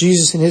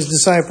Jesus and his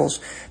disciples.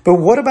 "But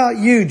what about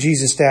you?"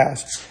 Jesus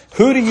asked.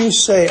 "Who do you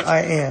say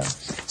I am?"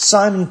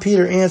 Simon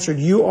Peter answered,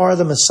 "You are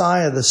the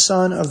Messiah, the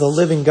Son of the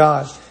living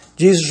God."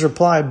 Jesus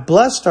replied,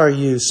 "Blessed are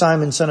you,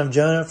 Simon, son of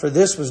Jonah, for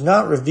this was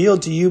not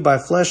revealed to you by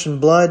flesh and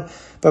blood,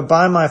 but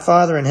by my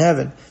Father in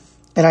heaven.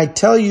 And I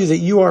tell you that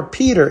you are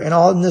Peter, and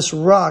on this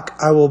rock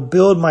I will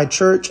build my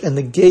church, and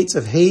the gates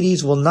of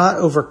Hades will not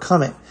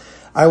overcome it.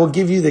 I will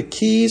give you the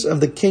keys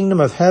of the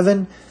kingdom of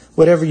heaven.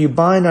 Whatever you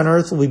bind on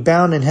earth will be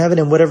bound in heaven,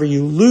 and whatever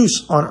you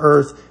loose on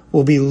earth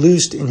will be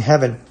loosed in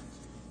heaven."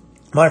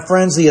 My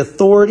friends, the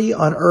authority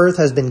on earth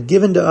has been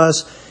given to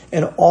us,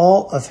 and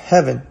all of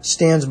heaven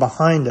stands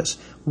behind us.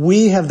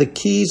 We have the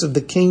keys of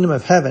the kingdom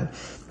of heaven.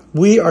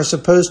 We are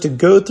supposed to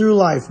go through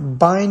life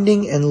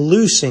binding and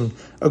loosing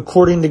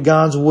according to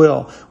God's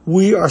will.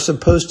 We are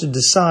supposed to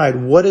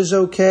decide what is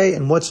okay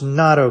and what's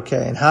not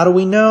okay. And how do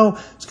we know?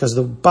 It's because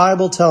the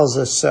Bible tells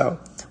us so.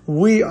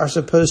 We are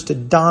supposed to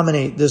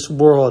dominate this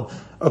world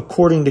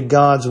according to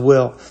God's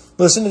will.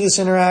 Listen to this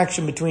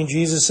interaction between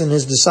Jesus and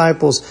his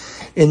disciples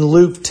in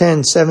Luke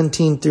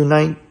 10:17 through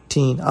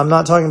 19. I'm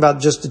not talking about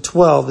just the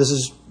 12. This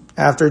is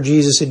after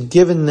Jesus had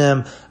given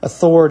them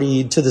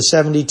authority to the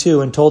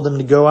 72 and told them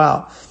to go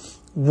out.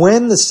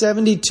 "When the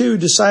 72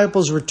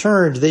 disciples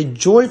returned, they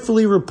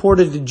joyfully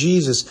reported to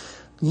Jesus,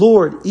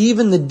 'Lord,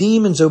 even the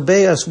demons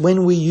obey us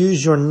when we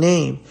use your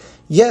name.'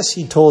 'Yes,'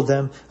 he told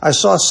them, 'I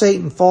saw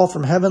Satan fall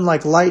from heaven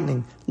like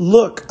lightning.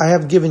 Look, I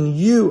have given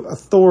you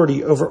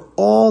authority over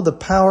all the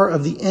power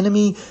of the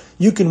enemy.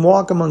 You can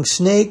walk among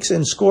snakes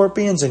and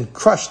scorpions and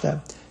crush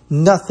them.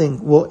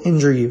 Nothing will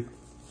injure you.'"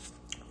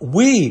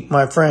 We,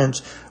 my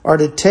friends, are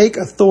to take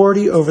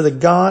authority over the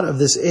god of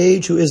this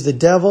age, who is the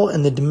devil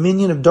and the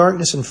dominion of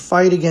darkness, and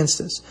fight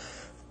against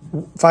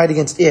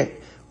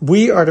it.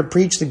 We are to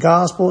preach the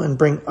gospel and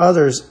bring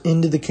others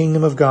into the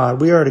kingdom of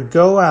God. We are to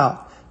go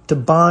out to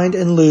bind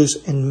and loose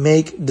and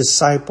make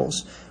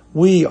disciples.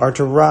 We are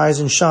to rise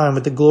and shine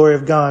with the glory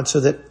of God so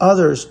that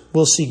others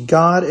will see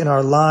God in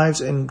our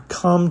lives and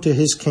come to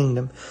his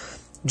kingdom.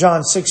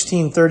 John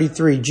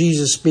 16:33,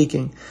 Jesus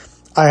speaking,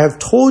 "I have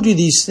told you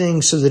these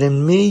things so that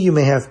in me you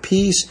may have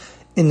peace.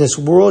 In this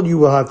world you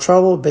will have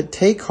trouble, but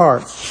take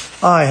heart.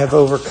 I have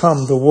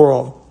overcome the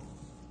world."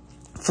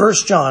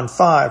 1 John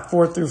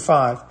 5:4 through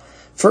 5.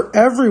 "For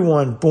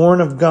everyone born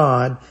of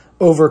God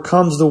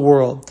overcomes the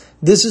world.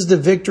 This is the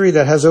victory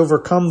that has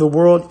overcome the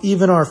world,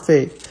 even our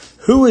faith.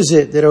 Who is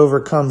it that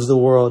overcomes the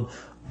world?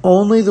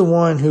 Only the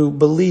one who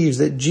believes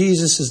that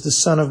Jesus is the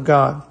Son of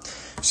God."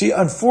 See,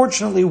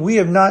 unfortunately, we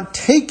have not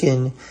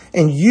taken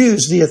and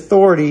used the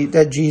authority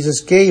that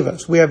Jesus gave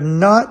us. We have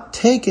not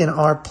taken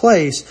our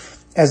place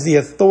as the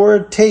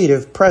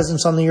authoritative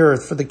presence on the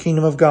earth for the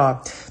kingdom of God.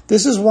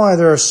 This is why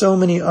there are so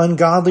many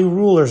ungodly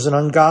rulers and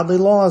ungodly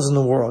laws in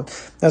the world.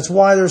 That's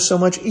why there's so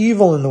much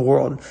evil in the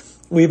world.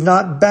 We've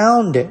not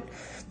bound it.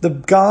 The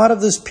God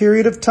of this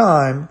period of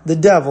time, the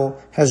devil,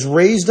 has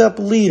raised up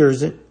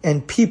leaders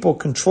and people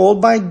controlled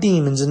by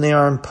demons, and they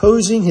are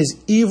imposing his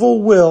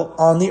evil will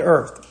on the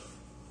earth.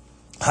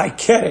 I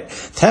get it.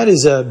 That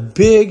is a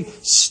big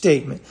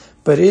statement,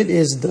 but it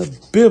is the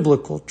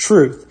biblical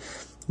truth.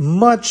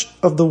 Much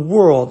of the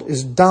world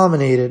is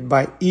dominated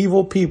by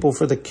evil people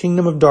for the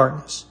kingdom of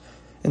darkness,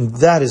 and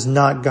that is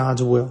not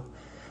God's will.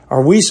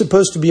 Are we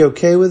supposed to be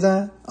okay with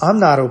that? I'm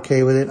not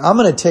okay with it. I'm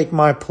going to take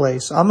my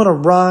place. I'm going to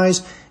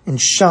rise and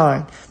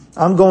shine.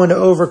 I'm going to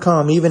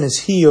overcome even as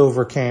he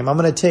overcame. I'm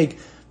going to take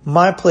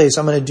my place.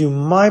 I'm going to do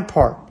my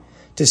part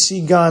to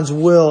see God's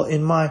will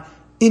in my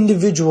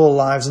individual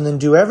lives, and then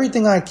do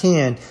everything I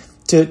can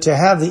to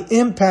have the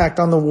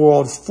impact on the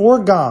world for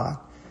God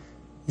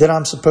that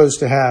I'm supposed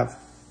to have.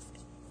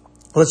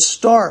 Let's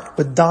start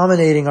with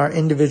dominating our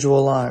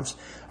individual lives.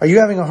 Are you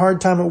having a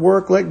hard time at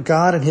work? Let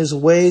God and his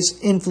ways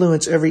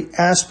influence every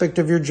aspect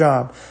of your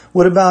job.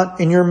 What about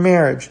in your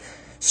marriage?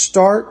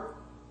 Start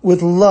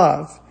with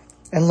love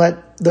and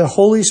let the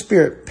Holy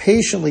Spirit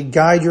patiently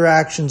guide your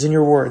actions and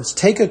your words.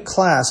 Take a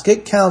class,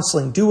 get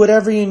counseling, do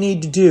whatever you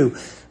need to do.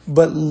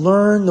 But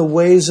learn the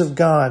ways of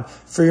God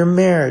for your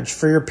marriage,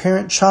 for your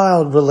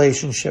parent-child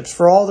relationships,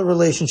 for all the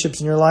relationships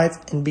in your life,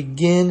 and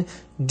begin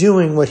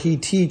doing what he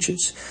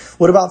teaches.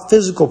 What about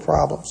physical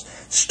problems?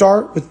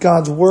 Start with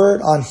God's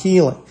word on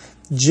healing.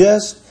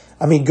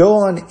 Go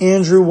on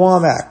Andrew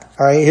Womack.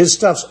 All right, his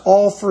stuff's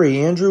all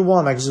free. Andrew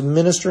Womack is a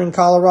minister in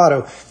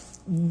Colorado.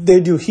 They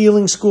do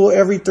healing school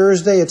every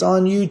Thursday. It's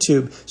on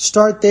YouTube.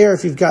 Start there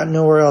if you've got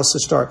nowhere else to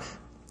start.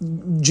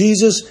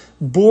 Jesus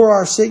bore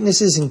our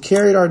sicknesses and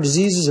carried our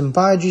diseases, and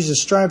by Jesus'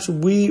 stripes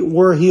we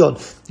were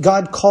healed.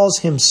 God calls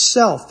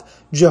himself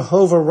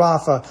Jehovah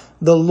Rapha,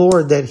 the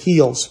Lord that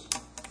heals.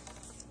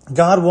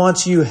 God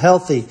wants you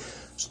healthy.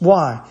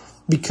 Why?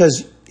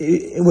 Because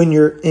when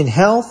you're in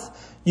health,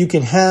 you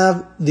can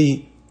have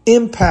the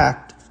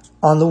impact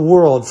on the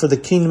world for the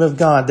kingdom of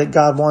God that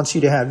God wants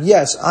you to have.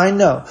 Yes, I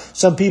know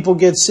some people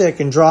get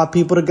sick and draw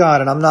people to God,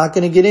 and I'm not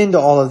going to get into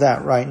all of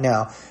that right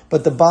now.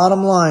 But the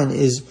bottom line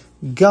is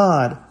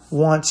God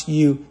wants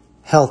you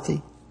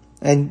healthy.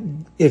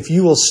 And if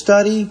you will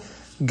study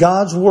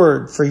God's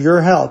word for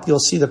your health, you'll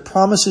see the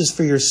promises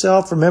for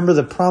yourself. Remember,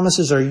 the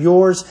promises are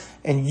yours,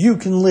 and you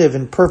can live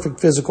in perfect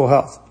physical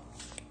health.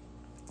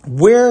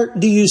 Where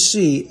do you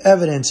see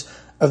evidence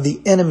of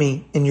the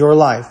enemy in your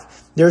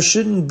life? There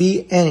shouldn't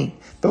be any,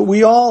 but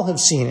we all have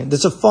seen it.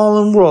 It's a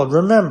fallen world.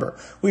 Remember,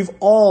 we've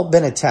all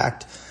been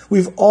attacked.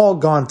 We've all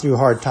gone through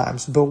hard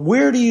times, but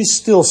where do you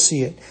still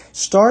see it?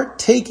 Start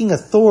taking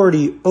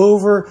authority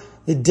over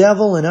the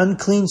devil and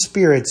unclean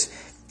spirits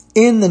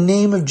in the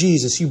name of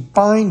Jesus. You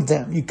bind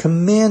them. You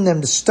command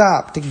them to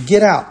stop, to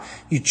get out.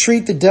 You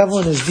treat the devil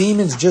and his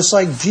demons just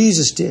like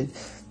Jesus did.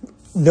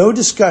 No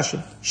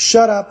discussion.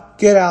 Shut up,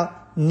 get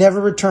out,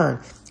 never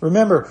return.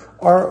 Remember,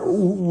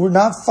 we're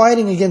not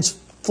fighting against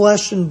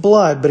flesh and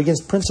blood, but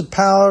against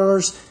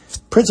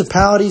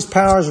principalities,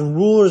 powers, and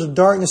rulers of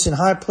darkness in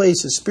high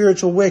places,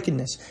 spiritual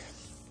wickedness.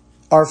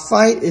 Our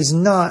fight is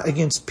not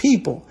against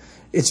people.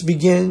 It's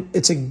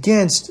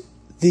against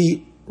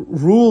the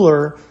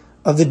ruler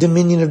of the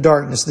dominion of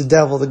darkness, the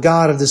devil, the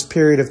god of this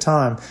period of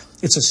time.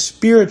 It's a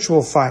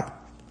spiritual fight.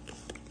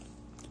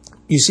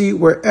 You see,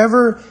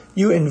 wherever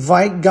you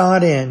invite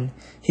God in,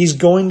 He's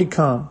going to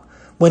come.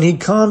 When He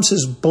comes,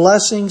 His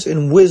blessings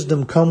and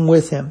wisdom come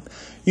with Him.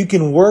 You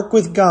can work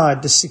with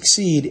God to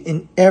succeed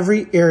in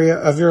every area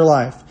of your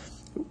life.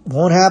 It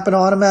won't happen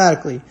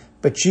automatically,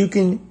 but you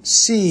can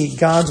see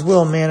God's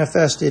will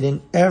manifested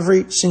in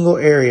every single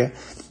area.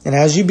 And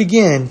as you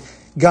begin,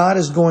 God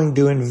is going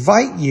to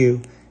invite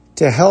you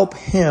to help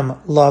Him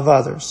love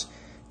others.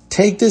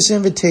 Take this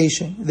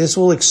invitation. This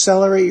will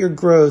accelerate your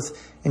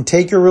growth and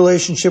take your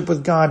relationship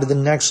with God to the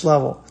next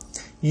level.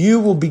 You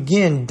will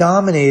begin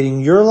dominating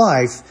your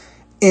life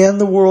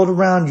and the world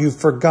around you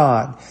for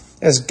God.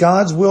 As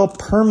God's will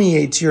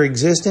permeates your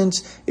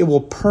existence, it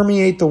will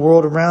permeate the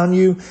world around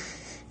you,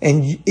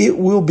 and it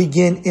will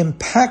begin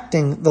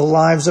impacting the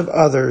lives of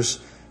others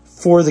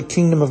for the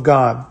kingdom of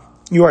God.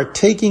 You are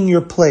taking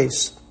your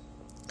place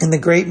in the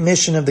great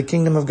mission of the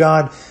kingdom of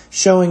God,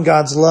 showing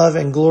God's love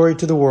and glory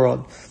to the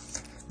world.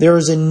 There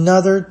is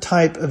another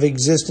type of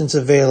existence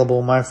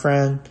available, my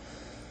friend,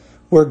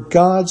 where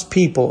God's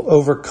people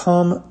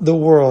overcome the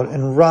world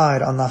and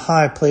ride on the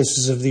high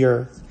places of the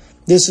earth.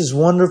 This is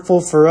wonderful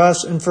for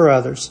us and for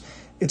others.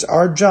 It's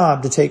our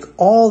job to take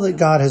all that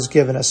God has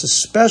given us,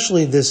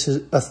 especially this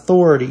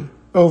authority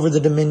over the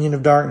dominion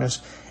of darkness,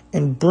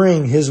 and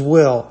bring His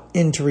will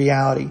into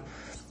reality.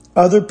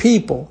 Other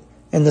people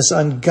in this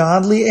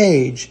ungodly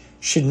age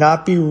should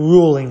not be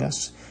ruling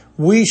us.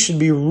 We should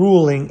be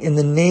ruling in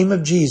the name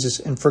of Jesus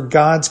and for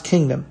God's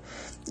kingdom.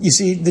 You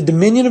see, the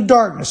dominion of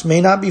darkness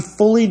may not be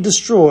fully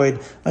destroyed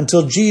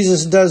until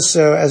Jesus does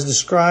so, as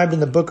described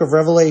in the book of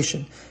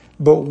Revelation.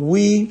 But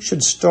we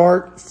should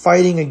start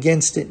fighting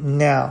against it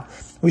now.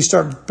 We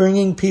start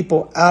bringing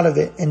people out of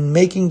it and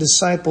making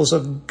disciples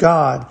of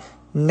God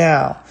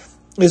now.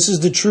 This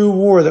is the true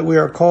war that we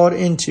are called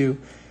into,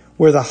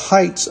 where the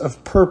heights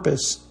of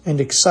purpose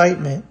and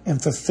excitement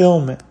and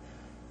fulfillment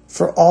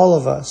for all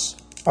of us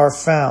are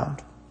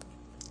found.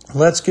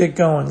 Let's get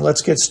going.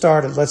 Let's get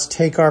started. Let's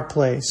take our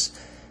place.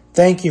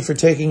 Thank you for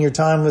taking your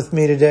time with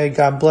me today.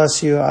 God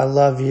bless you. I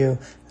love you.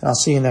 And I'll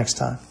see you next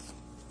time.